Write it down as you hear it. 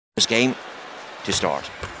This game to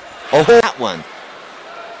start. Oh, that one.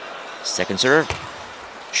 Second serve.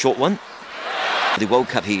 Short one. The World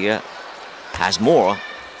Cup here has more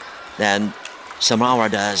than Samara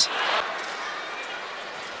does.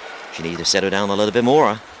 She needs to settle down a little bit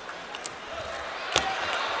more.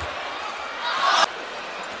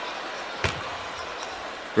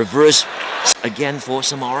 Reverse again for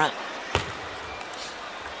Samara.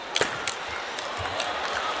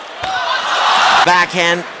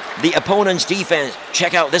 Backhand the opponent's defense.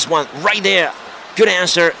 Check out this one right there. Good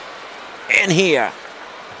answer. And here.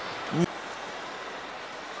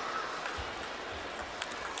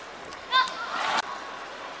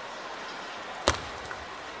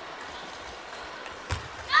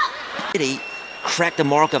 He cracked the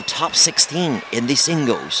mark of top 16 in the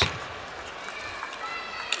singles.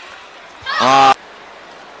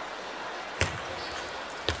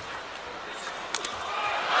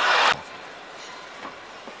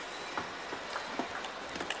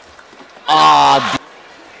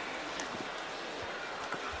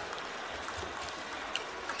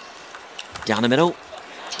 Down the middle.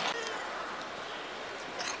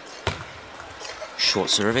 Short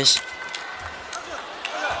service.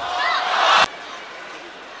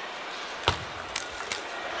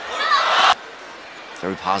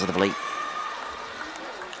 Very positively.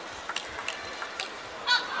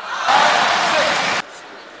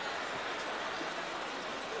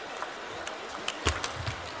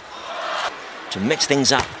 To mix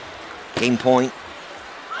things up. Game point.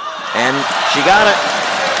 And she got it.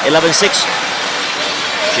 11-6.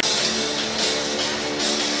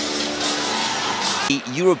 The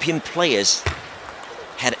European players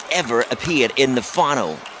had ever appeared in the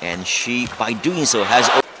final, and she, by doing so, has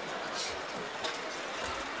her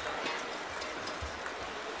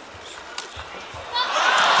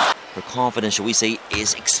confidence, shall we say,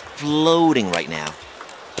 is exploding right now.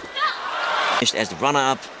 As the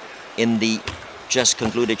runner-up in the just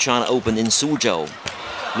concluded China Open in Suzhou,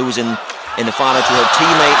 losing in the final to her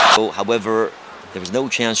teammate. However, there was no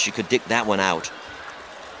chance she could dig that one out.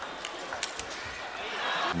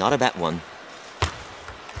 Not a bad one.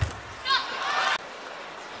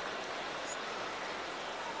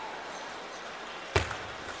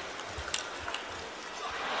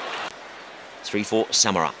 Three for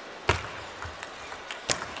Samara.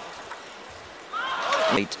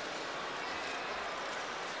 Wait.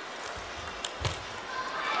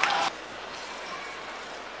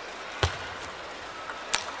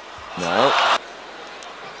 No.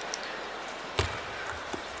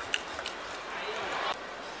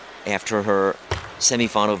 After her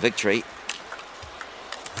semi-final victory,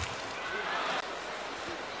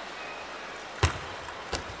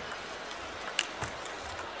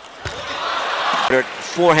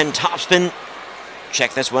 forehand topspin.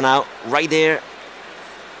 Check this one out right there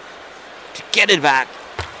to get it back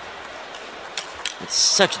with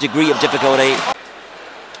such a degree of difficulty.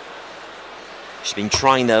 She's been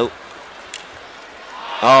trying though.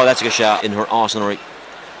 Oh, that's a good shot in her arsenal.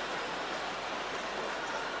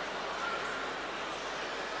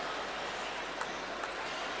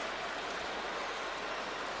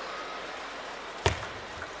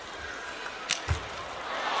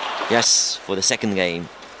 Yes, for the second game.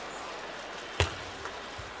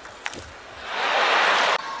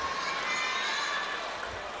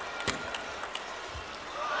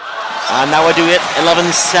 And now I do it,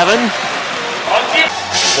 11-7.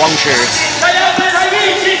 Huangshi.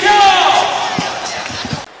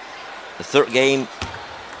 The third game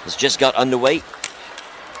has just got underway.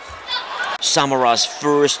 Samara's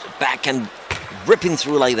first backhand ripping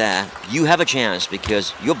through like that. You have a chance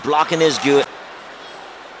because your blocking is good.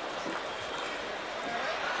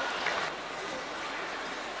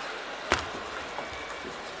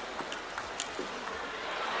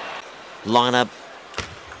 Lineup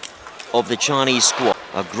of the Chinese squad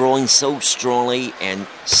are growing so strongly and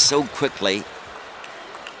so quickly.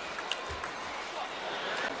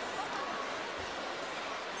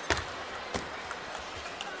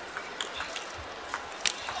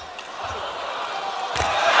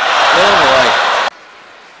 Oh boy.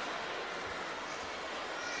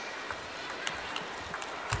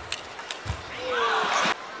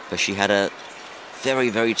 But she had a very,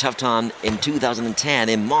 very tough time in 2010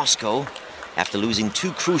 in Moscow after losing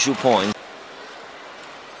two crucial points.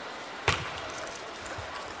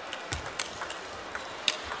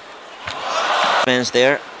 Fans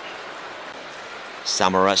there.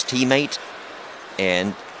 Samara's teammate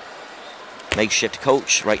and makeshift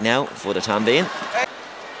coach right now for the time being.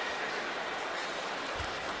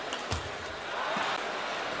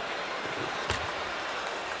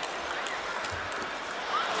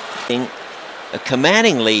 a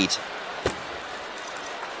commanding lead.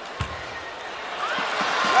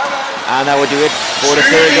 And that will do it for the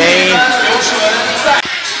third game.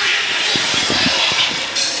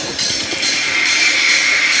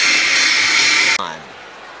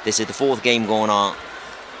 This is the fourth game going on.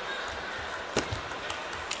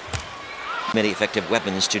 Many effective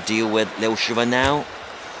weapons to deal with LIU Shiwen now.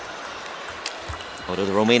 Although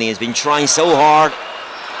the Romanian has been trying so hard.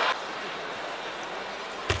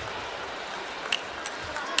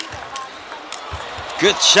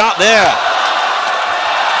 Good shot there.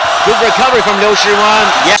 Good recovery from LIU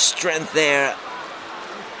Shiwen. Yes, strength there.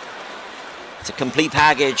 It's a complete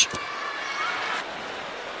package.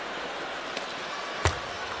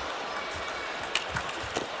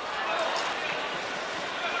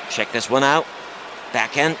 Check this one out.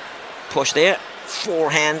 Backhand, push there.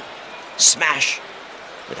 Forehand, smash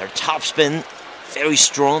with her top spin. Very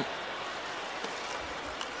strong.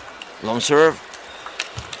 Long serve.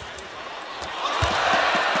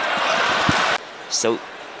 So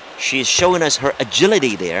she is showing us her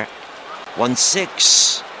agility there.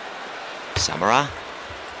 1-6. Samara.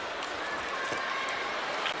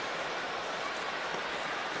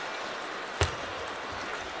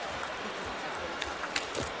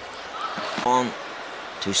 On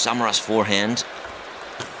to Samara's forehand.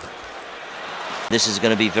 This is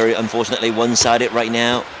going to be very unfortunately one-sided right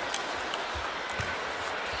now.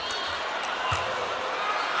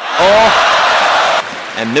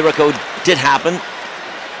 Oh! A miracle did happen.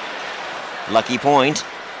 Lucky point.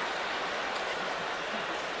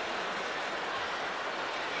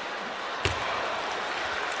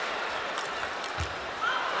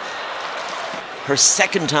 Her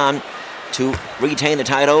second time to retain the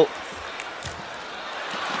title.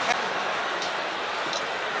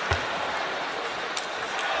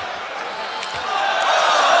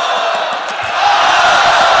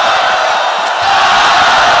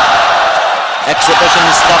 Exhibition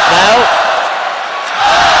stuff now.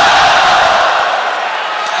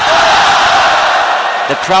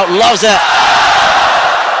 The crowd loves it.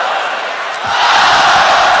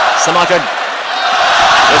 Samara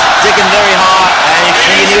was digging very hard and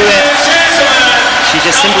she knew it. She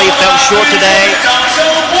just simply fell short today.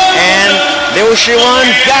 And LIU Shiwen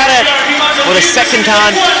got it for the second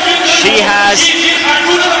time. She has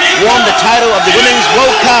won the title of the Women's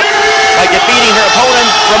World Cup by defeating her opponent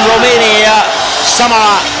from Romania,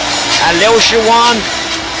 Samara. And LIU Shiwen,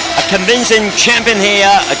 a convincing champion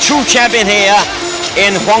here, a true champion here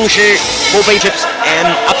in Huangshi. Trips and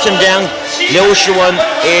ups and downs. LIU Shiwen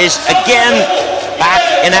is again back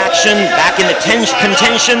in action, back in the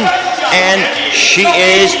contention, and she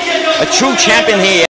is a true champion here.